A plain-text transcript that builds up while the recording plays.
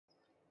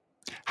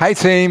Hey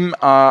team,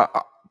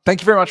 thank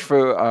you very much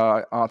for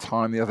our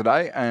time the other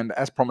day. And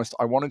as promised,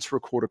 I wanted to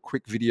record a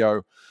quick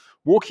video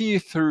walking you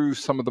through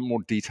some of the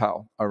more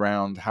detail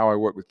around how I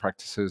work with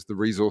practices, the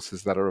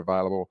resources that are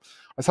available.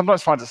 I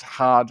sometimes find it's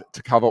hard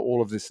to cover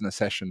all of this in a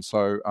session.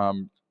 So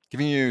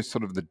giving you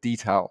sort of the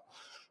detail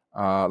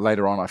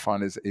later on, I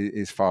find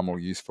is far more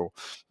useful.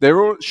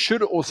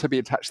 Should also be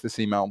attached to this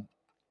email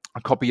a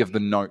copy of the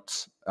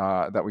notes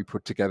that we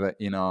put together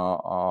in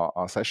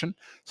our session.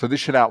 So this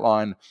should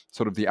outline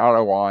sort of the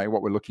ROI,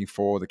 what we're looking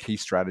for, the key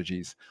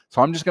strategies.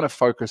 So I'm just going to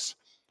focus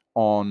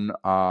on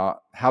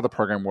how the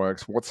program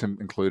works, what's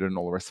included, and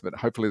all the rest of it.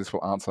 Hopefully this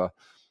will answer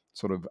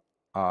sort of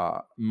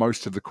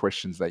most of the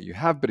questions that you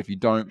have. But if you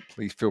don't,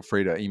 please feel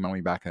free to email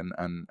me back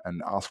and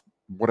ask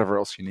whatever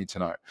else you need to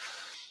know.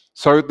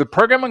 So the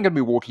program I'm going to be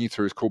walking you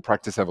through is called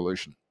Practice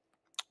Evolution.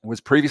 It was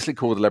previously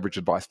called the Leverage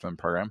Advice Firm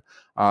Program.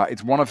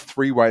 It's one of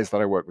three ways that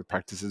I work with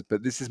practices,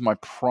 but this is my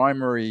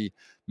primary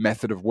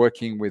method of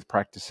working with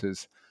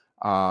practices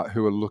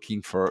who are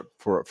looking for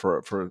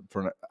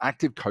an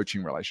active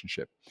coaching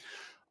relationship.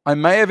 I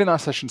may have in our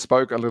session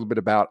spoke a little bit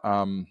about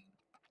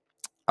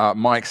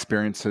my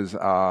experiences,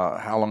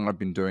 how long I've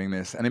been doing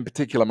this, and in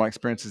particular my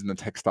experiences in the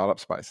tech startup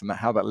space, and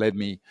how that led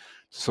me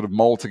to sort of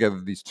mold together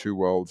these two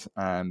worlds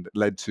and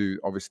led to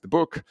obviously the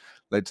book,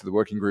 led to the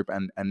working group,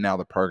 and now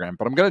the program.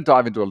 But I'm going to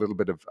dive into a little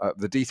bit of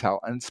the detail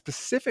and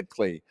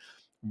specifically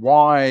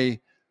why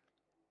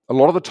a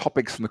lot of the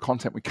topics and the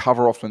content we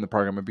cover often in the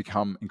program have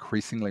become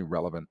increasingly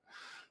relevant.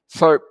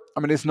 So, I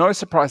mean, it's no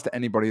surprise to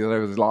anybody that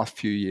over the last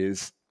few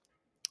years,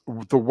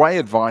 the way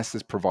advice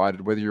is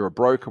provided, whether you're a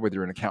broker, whether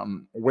you're an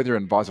accountant, or whether you're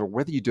an advisor, or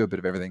whether you do a bit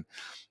of everything,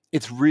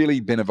 it's really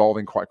been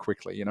evolving quite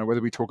quickly. You know, whether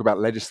we talk about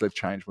legislative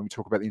change, when we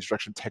talk about the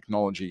introduction of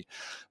technology,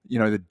 you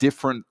know, the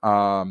different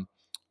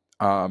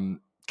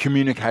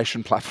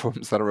communication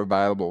platforms that are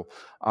available,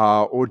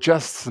 or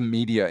just some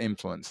media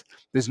influence,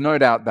 there's no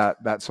doubt that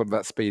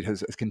that speed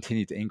has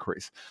continued to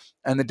increase.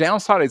 And the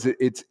downside is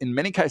it's in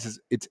many cases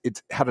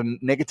it's had a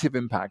negative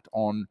impact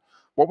on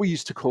what we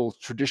used to call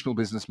traditional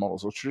business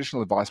models or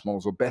traditional advice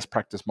models or best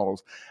practice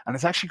models. And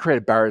it's actually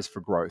created barriers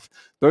for growth.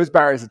 Those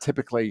barriers are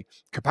typically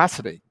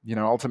capacity. You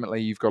know,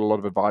 ultimately, you've got a lot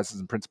of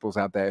advisors and principals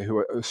out there who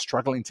are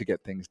struggling to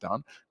get things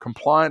done.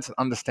 Compliance and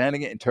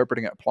understanding it,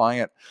 interpreting it, applying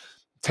it.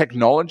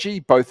 Technology,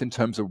 both in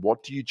terms of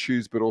what do you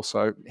choose, but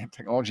also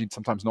technology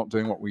sometimes not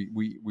doing what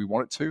we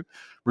want it to.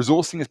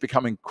 Resourcing has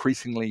become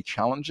increasingly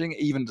challenging,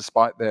 even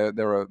despite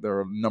there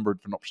are a number of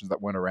different options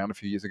that weren't around a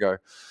few years ago.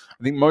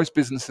 I think most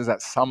businesses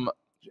at some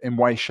in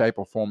way, shape,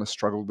 or form has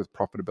struggled with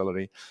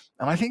profitability.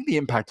 And I think the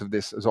impact of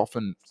this has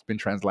often been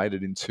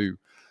translated into,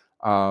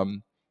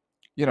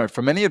 you know,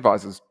 for many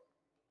advisors,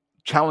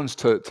 challenge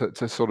to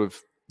sort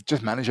of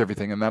just manage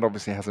everything. And that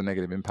obviously has a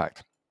negative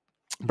impact.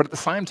 But at the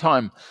same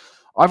time,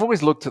 I've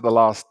always looked at the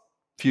last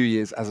few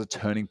years as a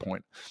turning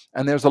point.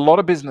 And there's a lot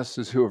of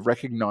businesses who have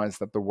recognized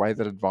that the way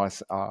that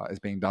advice is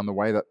being done, the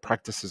way that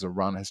practices are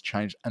run has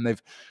changed, and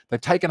they've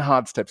taken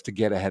hard steps to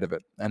get ahead of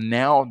it. And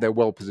now they're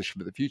well positioned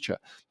for the future.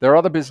 There are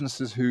other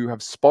businesses who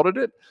have spotted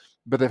it,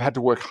 but they've had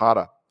to work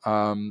harder.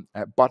 They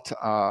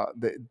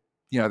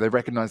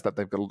recognize that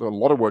they've got a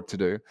lot of work to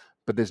do,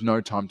 but there's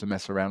no time to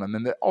mess around. And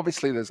then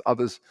obviously there's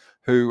others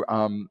who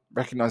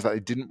recognize that they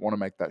didn't want to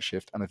make that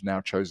shift and have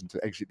now chosen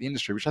to exit the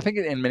industry, which I think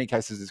in many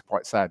cases is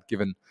quite sad,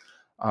 given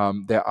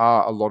there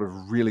are a lot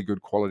of really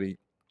good quality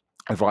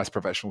advice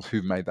professionals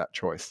who've made that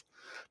choice.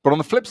 But on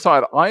the flip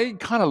side, I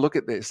kind of look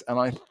at this and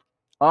I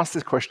ask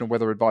this question of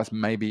whether advice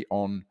may be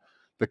on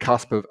the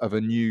cusp of a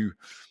new,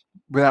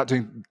 without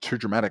doing too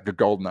dramatic, a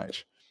golden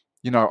age.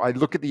 You know, I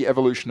look at the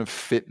evolution of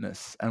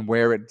fitness and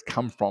where it's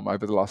come from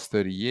over the last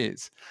 30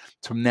 years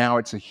to now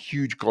it's a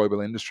huge global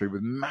industry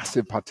with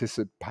massive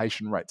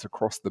participation rates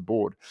across the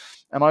board.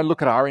 And I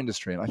look at our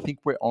industry and I think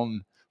we're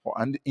on, or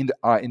in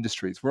our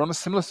industries, we're on a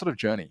similar sort of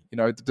journey. You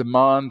know, the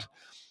demand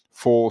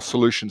for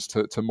solutions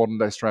to modern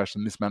day stress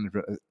and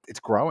mismanagement, it's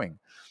growing.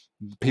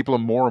 People are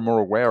more and more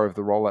aware of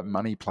the role that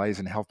money plays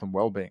in health and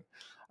well-being.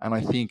 And I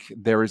think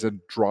there is a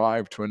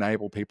drive to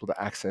enable people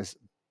to access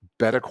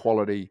better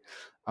quality,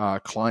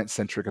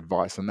 client-centric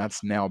advice, and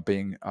that's now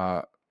being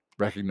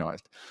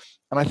recognized.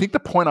 And I think the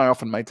point I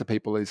often make to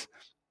people is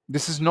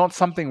this is not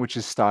something which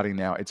is starting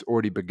now, it's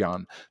already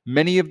begun.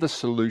 Many of the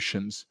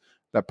solutions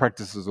that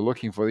practices are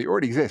looking for, they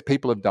already exist.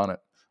 People have done it.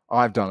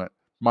 I've done it.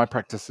 My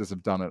practices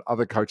have done it.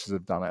 Other coaches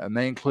have done it. And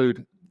they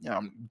include, you know,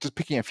 just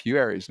picking a few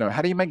areas. You know,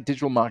 how do you make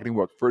digital marketing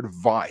work for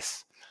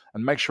advice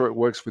and make sure it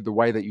works with the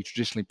way that you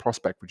traditionally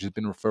prospect, which has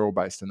been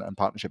referral-based and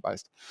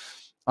partnership-based?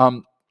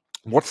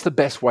 What's the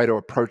best way to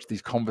approach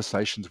these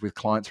conversations with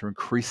clients who are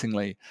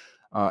increasingly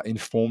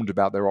informed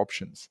about their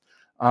options?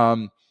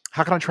 How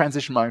can I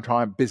transition my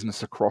entire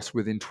business across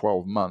within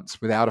 12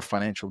 months without a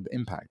financial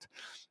impact?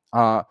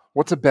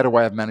 What's a better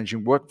way of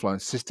managing workflow and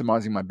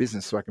systemizing my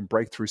business so I can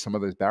break through some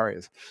of those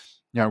barriers?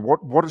 You know,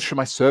 what should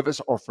my service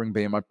offering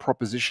be and my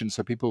proposition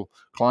so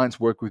clients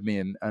work with me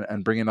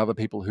and bring in other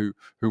people who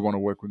want to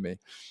work with me?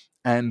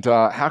 And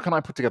how can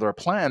I put together a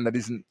plan that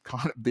isn't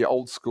kind of the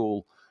old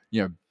school,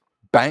 you know,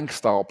 bank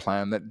style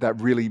plan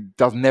that really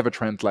never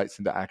translates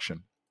into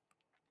action.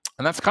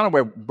 And that's kind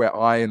of where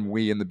I and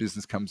we in the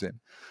business comes in.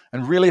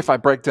 And really, if I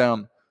break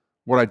down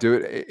what I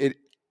do,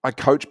 I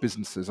coach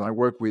businesses and I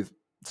work with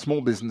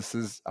small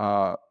businesses.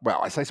 I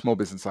say small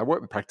business. I work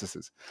with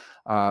practices,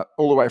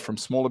 all the way from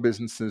smaller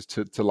businesses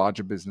to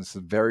larger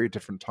businesses, very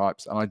different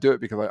types. And I do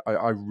it because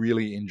I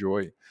really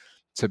enjoy,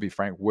 to be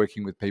frank,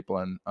 working with people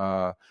and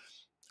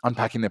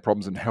unpacking their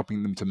problems and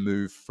helping them to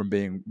move from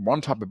being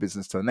one type of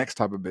business to the next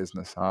type of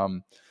business.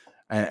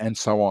 And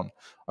so on.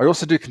 I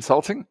also do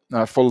consulting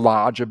for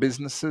larger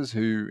businesses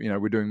who,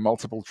 we're doing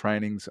multiple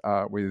trainings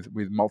with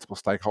multiple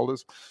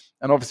stakeholders.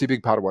 And obviously a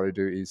big part of what I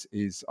do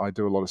is I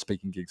do a lot of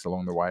speaking gigs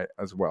along the way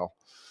as well.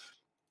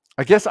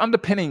 I guess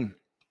underpinning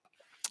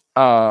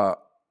some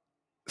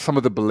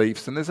of the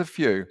beliefs, and there's a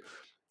few,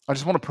 I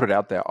just want to put it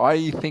out there.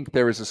 I think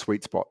there is a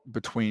sweet spot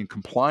between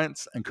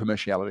compliance and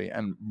commerciality.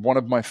 And one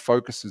of my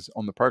focuses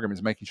on the program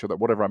is making sure that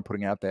whatever I'm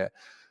putting out there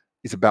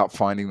is about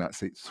finding that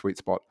sweet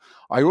spot.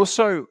 I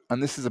also,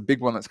 and this is a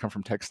big one that's come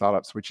from tech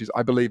startups, which is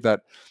I believe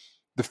that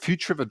the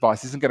future of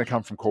advice isn't going to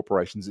come from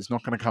corporations. It's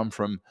not going to come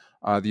from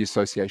the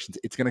associations.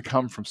 It's going to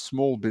come from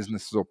small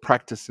businesses or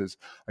practices,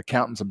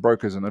 accountants and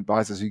brokers and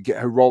advisors who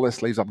roll their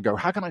sleeves up and go,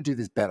 how can I do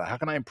this better? How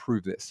can I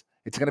improve this?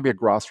 It's going to be a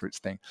grassroots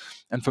thing.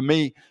 And for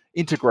me,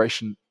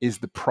 integration is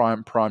the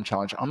prime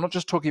challenge. I'm not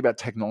just talking about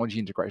technology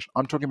integration.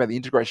 I'm talking about the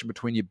integration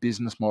between your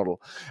business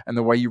model and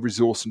the way you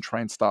resource and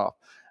train staff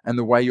and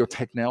the way your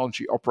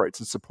technology operates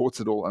and supports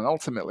it all. And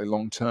ultimately,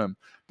 long term,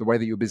 the way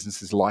that your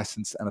business is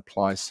licensed and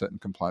applies certain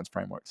compliance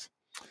frameworks.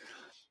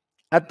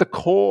 At the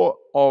core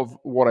of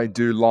what I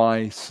do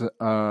lies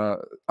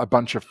a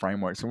bunch of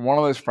frameworks. And one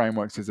of those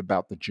frameworks is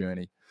about the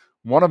journey.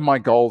 One of my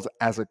goals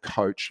as a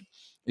coach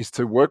is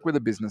to work with a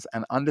business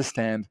and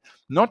understand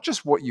not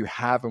just what you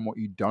have and what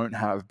you don't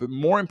have, but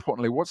more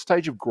importantly, what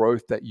stage of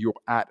growth that you're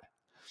at.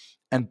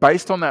 And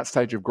based on that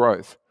stage of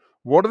growth,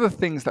 what are the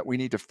things that we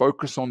need to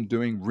focus on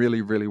doing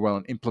really, really well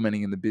and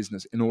implementing in the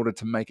business in order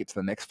to make it to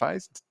the next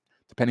phase,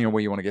 depending on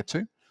where you want to get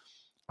to?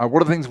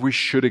 What are the things we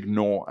should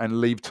ignore and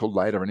leave till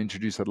later and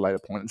introduce at a later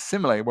point? And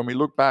similarly, when we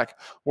look back,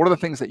 what are the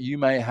things that you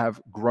may have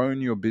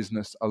grown your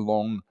business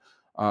along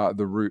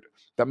the route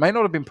that may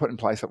not have been put in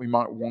place that we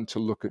might want to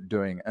look at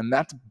doing? And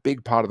that's a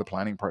big part of the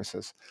planning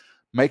process,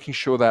 making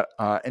sure that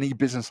any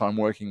business I'm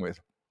working with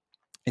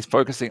is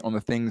focusing on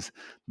the things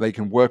they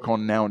can work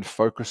on now and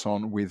focus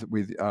on with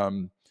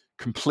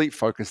complete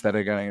focus that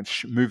are going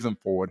to move them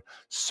forward,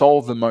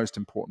 solve the most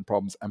important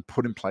problems, and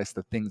put in place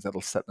the things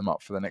that'll set them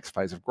up for the next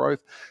phase of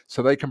growth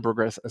so they can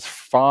progress as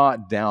far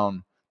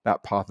down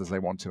that path as they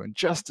want to. And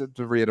just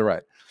to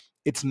reiterate,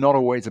 it's not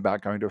always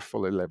about going to a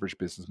fully leveraged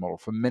business model.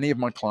 For many of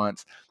my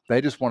clients, they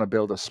just want to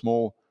build a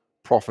small,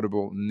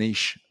 profitable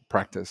niche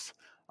practice.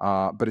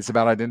 But it's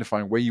about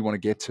identifying where you want to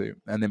get to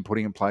and then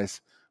putting in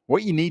place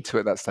what you need to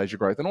at that stage of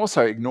growth and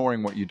also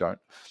ignoring what you don't.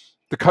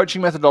 The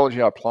coaching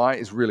methodology I apply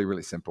is really,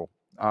 really simple.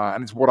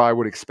 And it's what I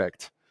would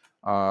expect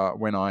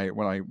when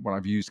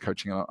I've used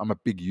coaching. I'm a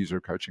big user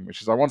of coaching,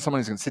 which is I want someone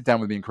who's going to sit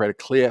down with me and create a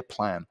clear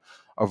plan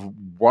of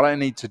what I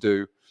need to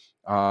do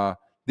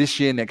this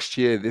year, next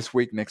year, this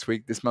week, next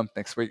week, this month,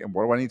 next week, and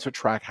what do I need to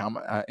track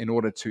in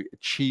order to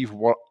achieve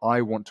what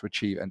I want to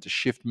achieve and to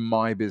shift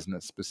my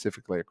business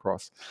specifically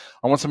across.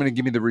 I want someone to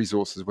give me the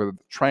resources, whether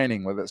it's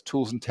training, whether it's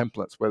tools and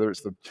templates, whether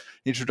it's the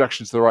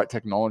introduction to the right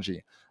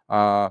technology,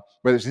 whether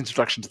it's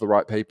introduction to the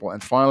right people.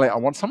 And finally, I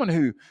want someone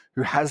who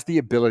has the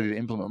ability to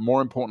implement,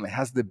 more importantly,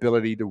 has the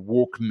ability to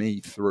walk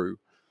me through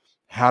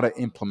how to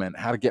implement,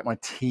 how to get my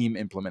team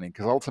implementing.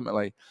 Because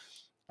ultimately,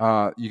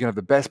 you can have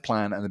the best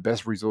plan and the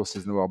best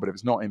resources in the world, but if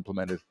it's not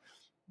implemented,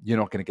 you're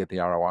not going to get the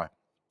ROI.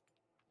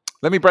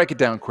 Let me break it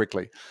down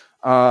quickly.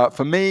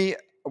 For me,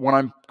 when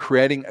I'm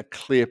creating a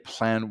clear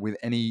plan with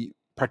any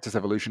practice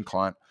evolution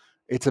client,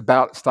 it's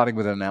about starting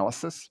with an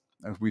analysis,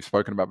 as we've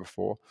spoken about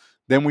before.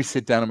 Then we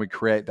sit down and we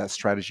create that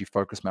strategy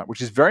focus map,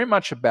 which is very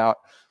much about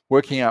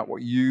working out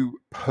what you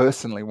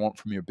personally want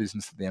from your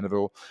business at the end of it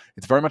all.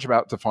 It's very much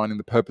about defining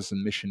the purpose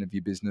and mission of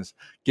your business,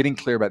 getting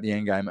clear about the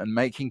end game, and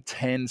making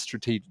 10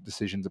 strategic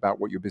decisions about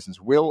what your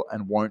business will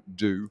and won't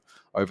do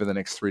over the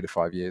next 3 to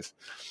 5 years.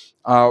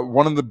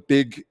 One of the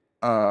big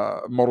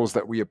models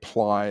that we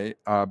apply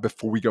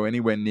before we go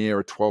anywhere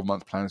near a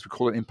 12-month plan is we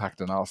call it impact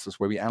analysis,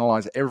 where we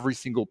analyze every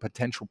single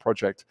potential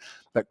project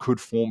that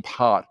could form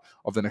part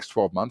of the next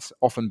 12 months,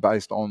 often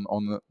based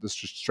on the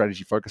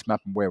strategy focus map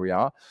and where we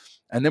are.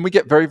 And then we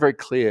get very, very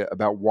clear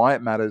about why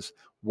it matters,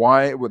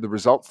 what the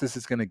results this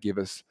is going to give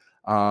us,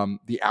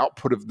 the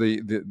output of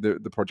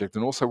the project,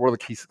 and also what are the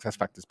key success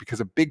factors,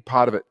 because a big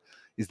part of it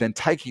is then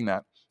taking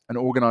that and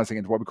organizing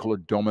into what we call a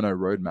domino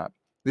roadmap.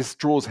 This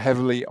draws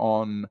heavily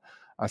on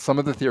some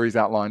of the theories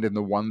outlined in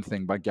The One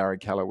Thing by Gary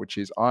Keller, which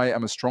is I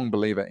am a strong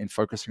believer in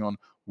focusing on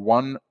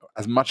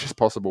as much as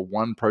possible,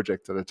 one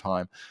project at a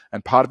time.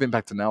 And part of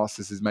impact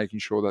analysis is making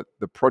sure that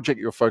the project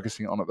you're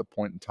focusing on at the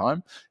point in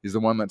time is the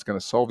one that's going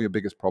to solve your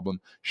biggest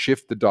problem,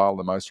 shift the dial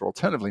the most, or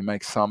alternatively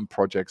make some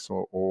projects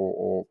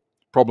or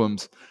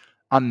problems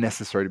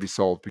unnecessary to be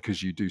solved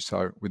because you do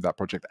so with that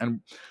project.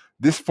 And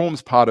This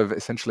forms part of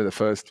essentially the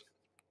first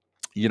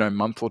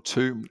month or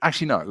two.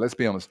 Actually, no, let's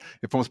be honest.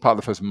 It forms part of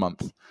the first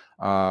month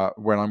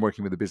when I'm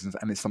working with a business,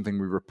 and it's something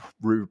we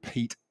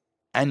repeat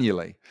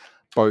annually,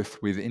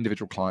 both with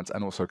individual clients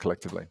and also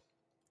collectively.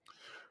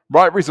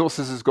 Right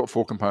Resources has got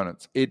 4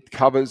 components. It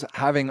covers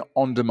having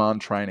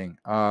on-demand training.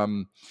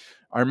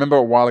 I remember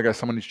a while ago,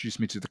 someone introduced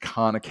me to the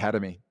Khan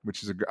Academy,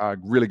 which is a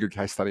really good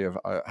case study of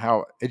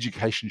how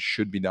education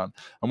should be done.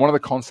 And one of the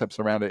concepts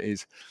around it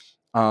is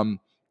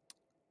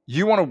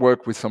you want to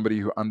work with somebody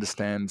who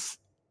understands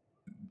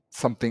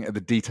something at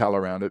the detail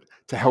around it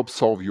to help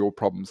solve your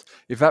problems.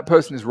 If that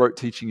person is rote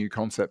teaching you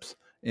concepts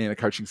in a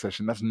coaching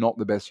session, that's not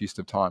the best use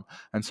of time.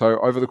 And so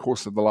over the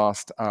course of the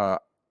last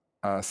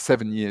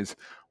 7 years,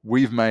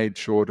 we've made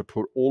sure to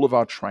put all of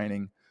our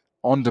training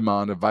on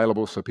demand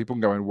available so people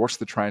can go and watch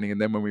the training. And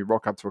then when we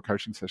rock up to a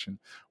coaching session,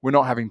 we're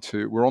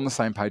on the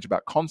same page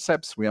about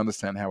concepts. We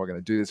understand how we're going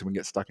to do this and we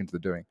get stuck into the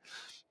doing.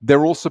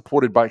 They're all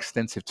supported by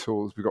extensive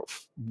tools. We've got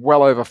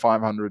well over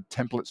 500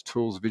 templates,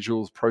 tools,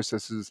 visuals,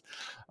 processes,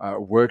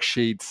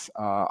 worksheets,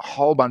 a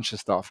whole bunch of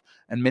stuff.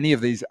 And many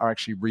of these are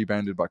actually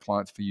rebanded by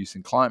clients for use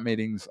in client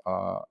meetings,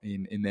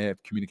 in their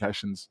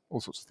communications,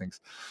 all sorts of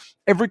things.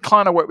 Every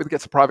client I work with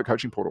gets a private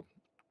coaching portal.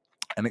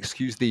 And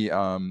excuse the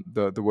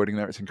wording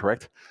there, it's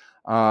incorrect.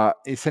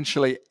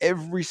 Essentially,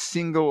 every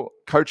single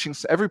coaching,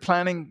 every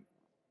planning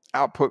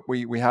output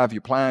we have,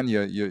 your plan,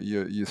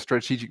 your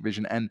strategic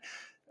vision, and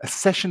a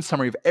session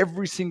summary of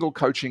every single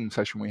coaching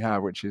session we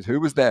have, which is who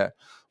was there,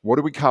 what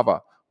did we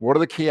cover, what are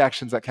the key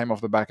actions that came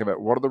off the back of it,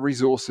 what are the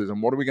resources,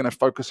 and what are we going to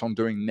focus on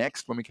doing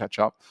next when we catch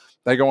up.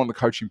 They go on the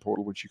coaching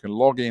portal, which you can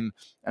log in,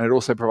 and it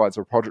also provides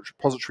a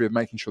repository of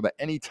making sure that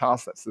any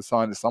task that's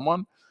assigned to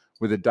someone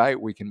with a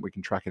date, we can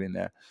track it in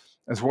there.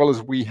 As well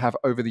as we have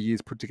over the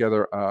years put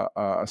together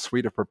a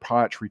suite of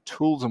proprietary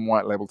tools and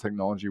white label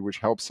technology, which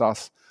helps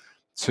us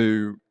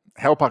to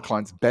help our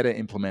clients better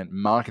implement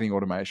marketing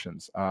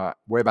automations,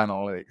 web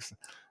analytics,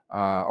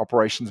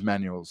 operations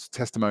manuals,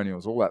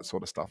 testimonials, all that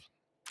sort of stuff.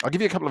 I'll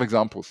give you a couple of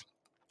examples.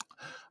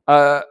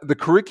 The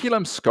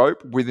curriculum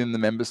scope within the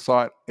members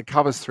site, it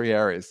covers 3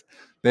 areas.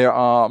 There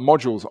are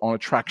modules on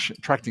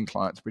attracting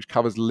clients, which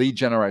covers lead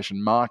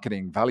generation,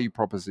 marketing, value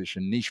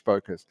proposition, niche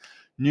focus,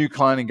 new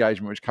client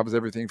engagement, which covers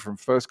everything from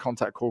first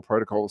contact call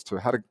protocols to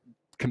how to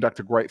conduct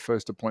a great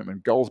first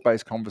appointment,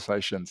 goals-based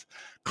conversations,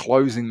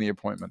 closing the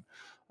appointment.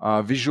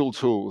 Visual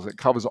tools, it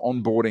covers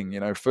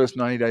onboarding, first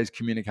 90 days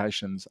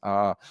communications,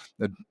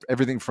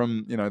 everything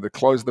from, the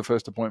close of the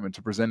first appointment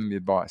to presenting the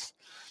advice.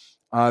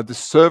 The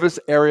service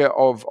area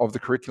of the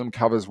curriculum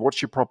covers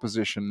what's your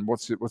proposition,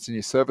 what's in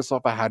your service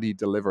offer, how do you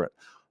deliver it,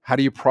 how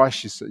do you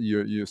price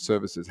your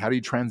services, how do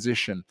you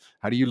transition,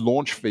 how do you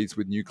launch feeds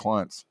with new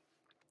clients.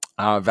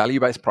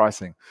 Value-based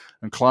pricing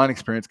and client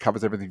experience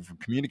covers everything from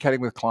communicating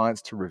with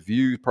clients to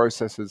review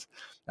processes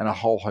and a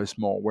whole host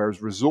more. Whereas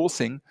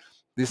resourcing,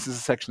 this is a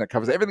section that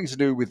covers everything to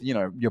do with,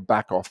 your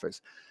back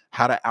office,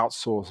 how to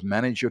outsource,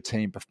 manage your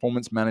team,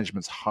 performance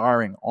management,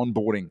 hiring,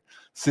 onboarding.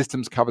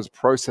 Systems covers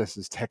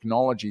processes,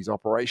 technologies,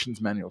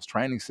 operations manuals,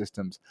 training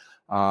systems,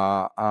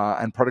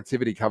 and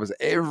productivity covers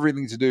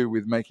everything to do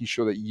with making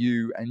sure that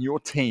you and your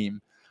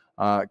team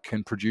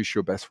can produce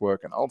your best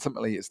work. And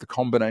ultimately, it's the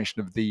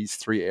combination of these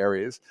 3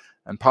 areas.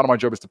 And part of my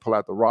job is to pull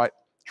out the right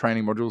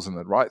training modules and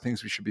the right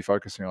things we should be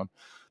focusing on.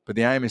 But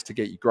the aim is to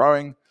get you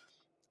growing,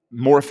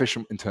 more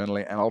efficient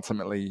internally, and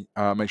ultimately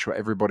make sure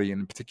everybody,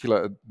 in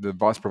particular the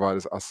advice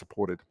providers, are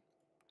supported.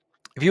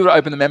 If you were to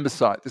open the members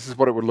site, this is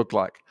what it would look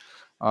like.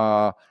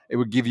 It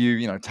would give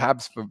you,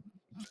 tabs for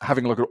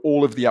having a look at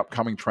all of the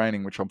upcoming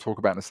training, which I'll talk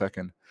about in a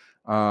second.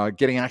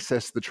 Getting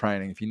access to the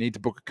training. If you need to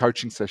book a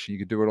coaching session, you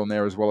could do it on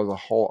there, as well as a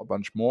whole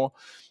bunch more.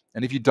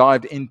 And if you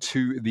dived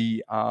into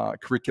the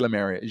curriculum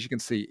area, as you can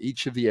see,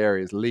 each of the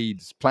areas,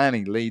 leads,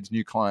 planning, leads,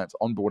 new clients,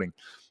 onboarding,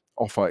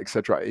 offer,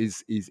 etc.,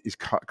 is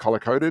color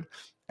coded.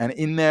 And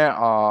in there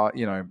are,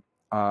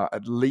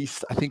 at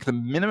least, I think the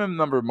minimum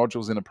number of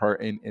modules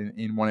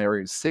in one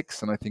area is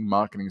 6, and I think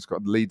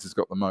leads has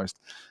got the most.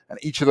 And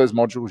each of those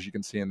modules you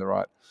can see in the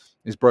right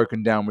is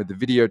broken down with the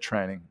video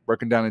training,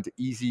 broken down into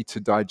easy to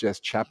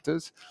digest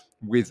chapters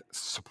with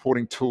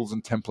supporting tools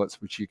and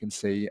templates, which you can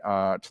see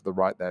to the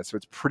right there. So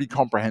it's pretty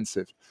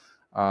comprehensive,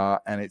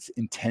 and it's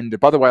intended.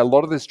 By the way, a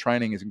lot of this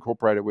training is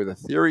incorporated with a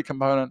theory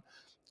component,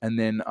 and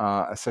then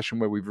a session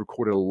where we've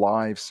recorded a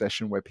live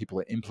session where people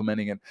are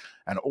implementing it,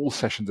 and all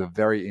sessions are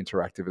very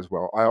interactive as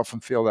well. I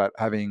often feel that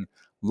having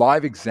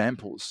live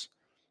examples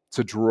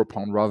to draw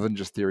upon rather than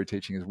just theory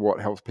teaching is what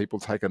helps people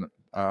take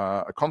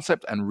a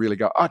concept and really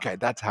go, okay,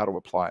 that's how to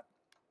apply it.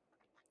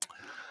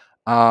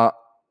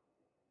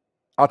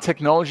 Our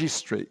technology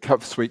suite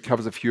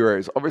covers a few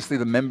areas. Obviously,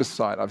 the member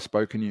site I've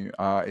spoken you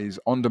is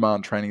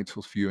on-demand training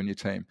tools for you and your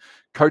team.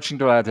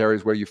 Coaching.ourdairy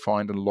is where you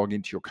find and log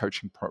into your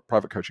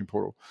private coaching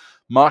portal.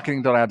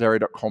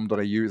 Marketing.ourdairy.com.au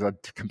is a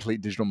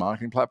complete digital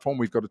marketing platform.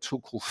 We've got a tool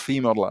called Fee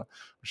Modeler,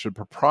 which is a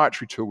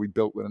proprietary tool we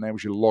built that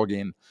enables you to log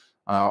in,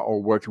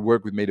 or work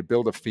with me to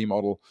build a fee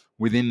model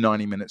within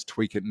 90 minutes,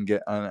 tweak it, and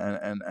get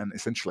and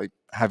essentially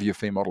have your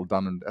fee model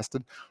done and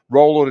tested.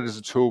 Role audit is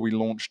a tool we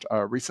launched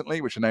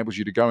recently, which enables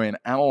you to go in,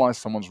 analyze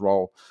someone's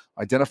role,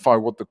 identify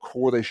what the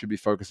core they should be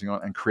focusing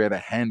on, and create a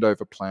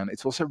handover plan.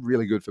 It's also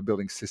really good for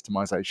building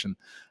systemization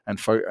and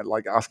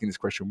like asking this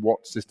question: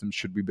 what systems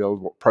should we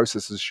build? What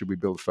processes should we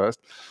build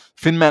first?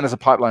 FinMan is a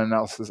pipeline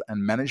analysis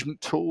and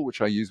management tool,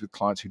 which I use with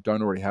clients who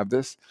don't already have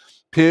this.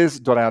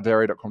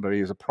 Peers.ourdairy.com.au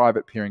is a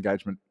private peer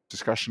engagement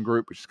discussion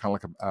group, which is kind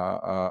of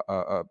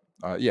like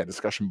a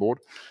discussion board.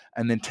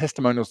 And then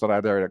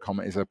testimonials.ourdairy.com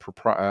is a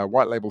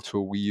white label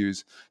tool we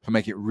use to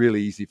make it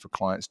really easy for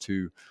clients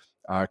to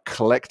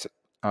collect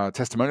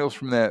testimonials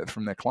from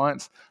their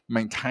clients,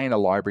 maintain a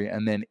library,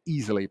 and then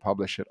easily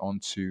publish it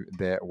onto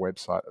their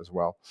website as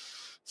well.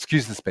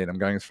 Excuse the speed, I'm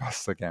going as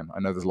fast as I can. I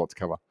know there's a lot to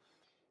cover.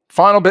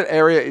 Final bit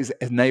area is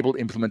enabled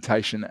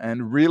implementation,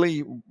 and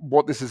really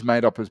what this is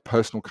made up is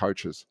personal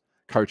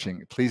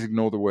coaching. Please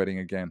ignore the wording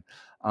again.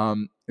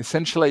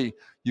 Essentially,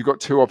 you've got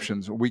two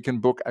options. We can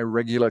book a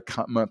regular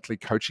monthly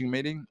coaching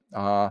meeting,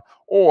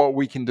 or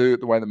we can do it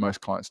the way that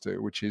most clients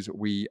do, which is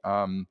we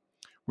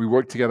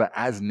work together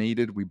as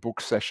needed. We book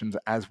sessions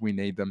as we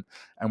need them,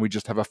 and we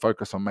just have a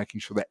focus on making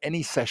sure that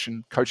any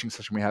coaching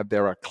session we have,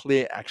 there are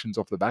clear actions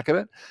off the back of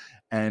it.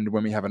 And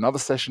when we have another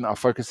session, our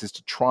focus is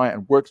to try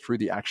and work through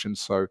the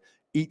actions. So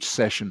each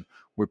session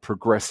we're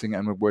progressing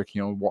and we're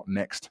working on what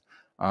next.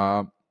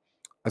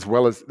 As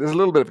well as there's a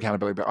little bit of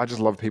accountability, but I just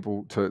love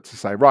people to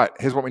say, right,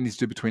 here's what we need to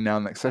do between now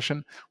and the next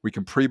session. We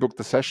can pre-book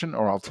the session,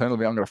 or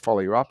alternatively, I'm going to follow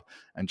you up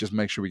and just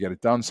make sure we get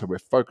it done. So we're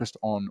focused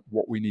on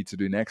what we need to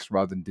do next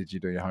rather than did you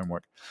do your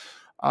homework.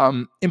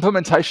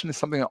 Implementation is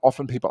something that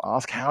often people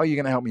ask, how are you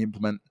going to help me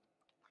implement?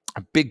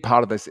 A big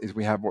part of this is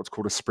we have what's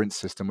called a sprint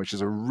system, which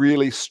is a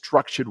really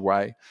structured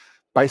way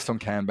based on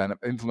Kanban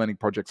of implementing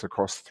projects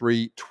across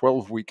 3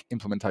 12-week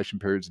implementation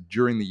periods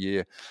during the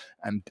year.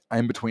 And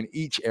in between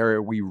each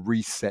area, we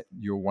reset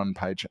your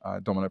one-page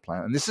domino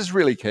plan. And this is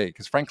really key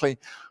because, frankly,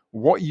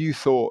 what you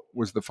thought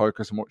was the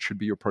focus and what should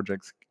be your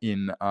projects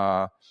in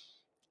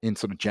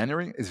sort of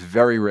January is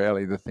very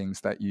rarely the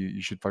things that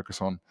you should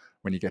focus on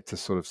when you get to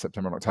sort of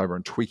September and October,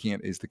 and tweaking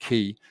it is the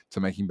key to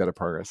making better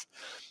progress.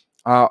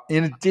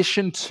 In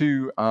addition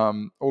to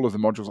all of the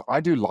modules, I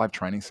do live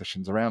training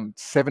sessions, around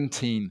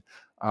 17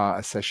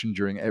 a session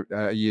during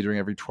a year, during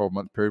every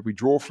 12-month period. We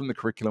draw from the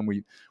curriculum.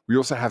 We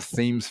also have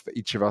themes for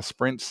each of our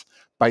sprints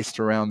based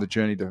around the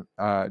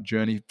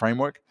journey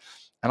framework.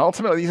 And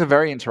ultimately, these are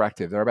very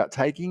interactive. They're about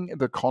taking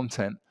the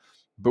content,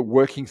 but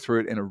working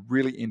through it in a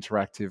really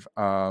interactive,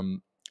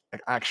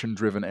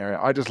 action-driven area.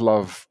 I just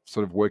love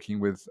sort of working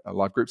with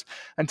live groups.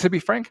 And to be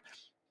frank,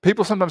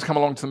 people sometimes come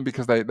along to them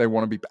because they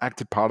want to be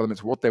active part of them.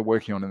 It's what they're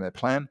working on in their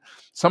plan.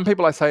 Some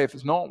people I say, if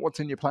it's not what's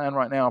in your plan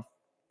right now,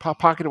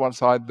 park it to one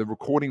side. The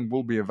recording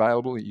will be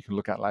available that you can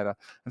look at later.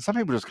 And some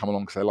people just come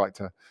along because they like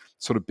to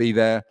sort of be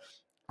there,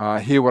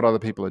 hear what other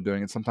people are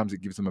doing. And sometimes it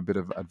gives them a bit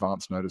of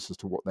advance notice as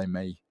to what they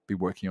may be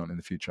working on in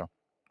the future.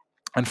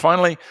 And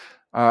finally,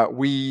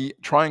 we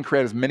try and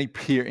create as many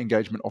peer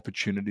engagement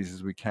opportunities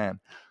as we can.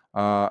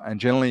 And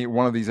generally,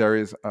 one of these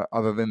areas,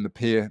 other than the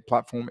peer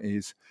platform,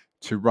 is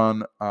to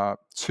run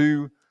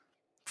 2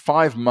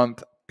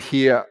 5-month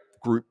peer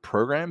group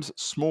programs,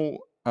 small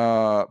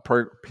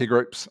peer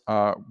groups,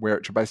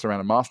 which are based around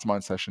a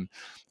mastermind session,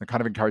 that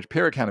kind of encourage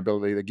peer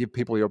accountability. They give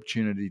people the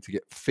opportunity to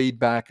get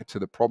feedback to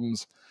the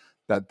problems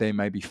that they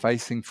may be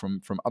facing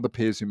from other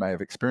peers who may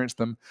have experienced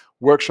them,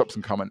 workshops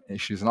and common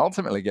issues, and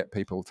ultimately get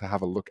people to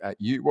have a look at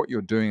what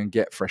you're doing and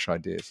get fresh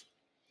ideas.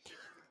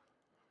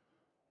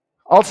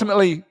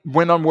 Ultimately,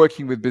 when I'm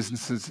working with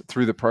businesses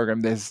through the program,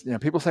 there's,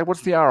 people say,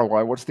 what's the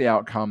ROI? What's the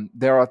outcome?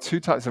 There are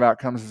 2 types of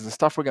outcomes. There's the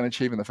stuff we're going to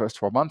achieve in the first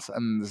 12 months,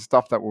 and there's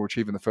stuff that we'll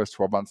achieve in the first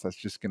 12 months that's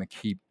just going to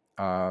keep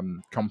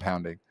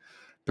compounding.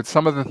 But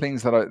some of the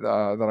things that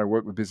I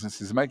work with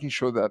businesses is making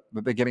sure that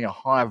they're getting a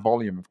higher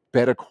volume of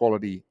better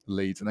quality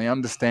leads, and they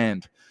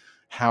understand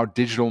how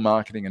digital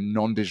marketing and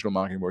non-digital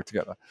marketing work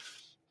together.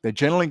 They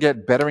generally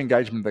get better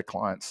engagement with their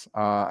clients,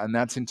 and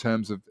that's in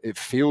terms of it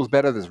feels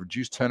better. There's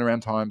reduced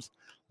turnaround times,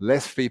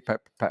 less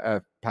feedback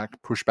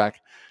pushback,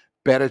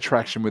 better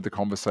traction with the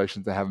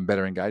conversations they have, and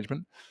better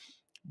engagement.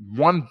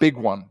 One big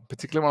one,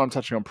 particularly when I'm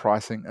touching on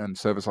pricing and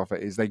service offer,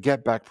 is they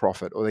get back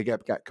profit or they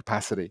get back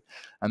capacity,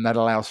 and that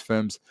allows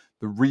firms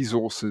the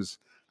resources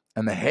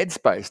and the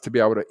headspace to be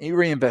able to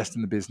reinvest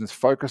in the business,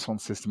 focus on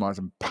systemize,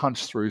 and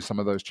punch through some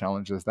of those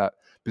challenges that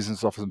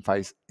business often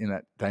face in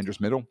that dangerous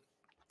middle.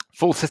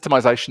 Full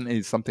systemization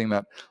is something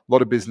that a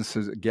lot of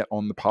businesses get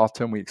on the path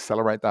to, and we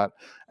accelerate that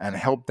and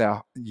help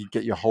you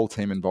get your whole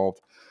team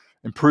involved.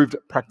 Improved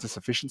practice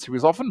efficiency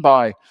was often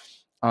by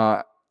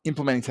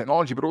implementing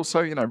technology, but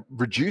also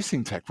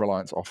reducing tech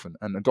reliance often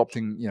and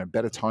adopting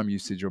better time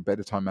usage or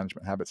better time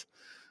management habits.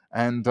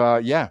 And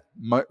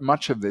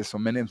much of this, or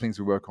many of the things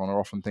we work on, are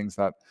often things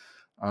that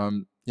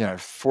 4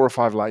 or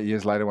 5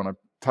 years later, when I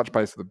touch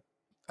base with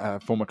a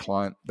former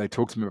client, they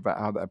talk to me about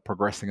how they're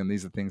progressing, and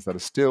these are things that are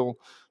still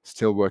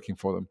working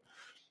for them.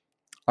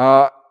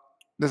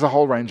 There's a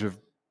whole range of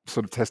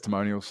sort of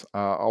testimonials.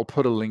 I'll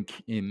put a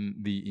link in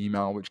the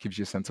email which gives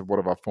you a sense of what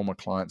of our former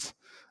clients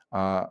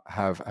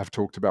have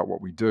talked about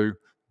what we do,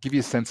 give you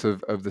a sense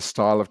of the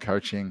style of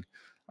coaching,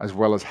 as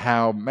well as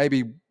how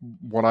maybe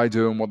what I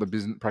do and what the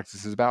business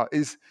practice is about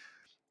is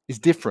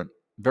different,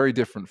 very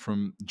different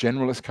from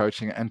generalist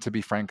coaching and, to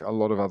be frank, a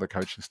lot of other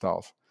coaching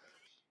styles.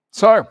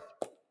 So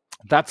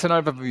that's an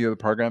overview of the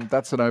program.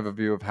 That's an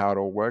overview of how it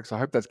all works. I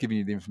hope that's given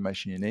you the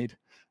information you need.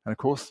 And of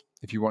course,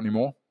 if you want any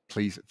more,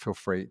 please feel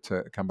free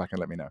to come back and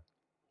let me know.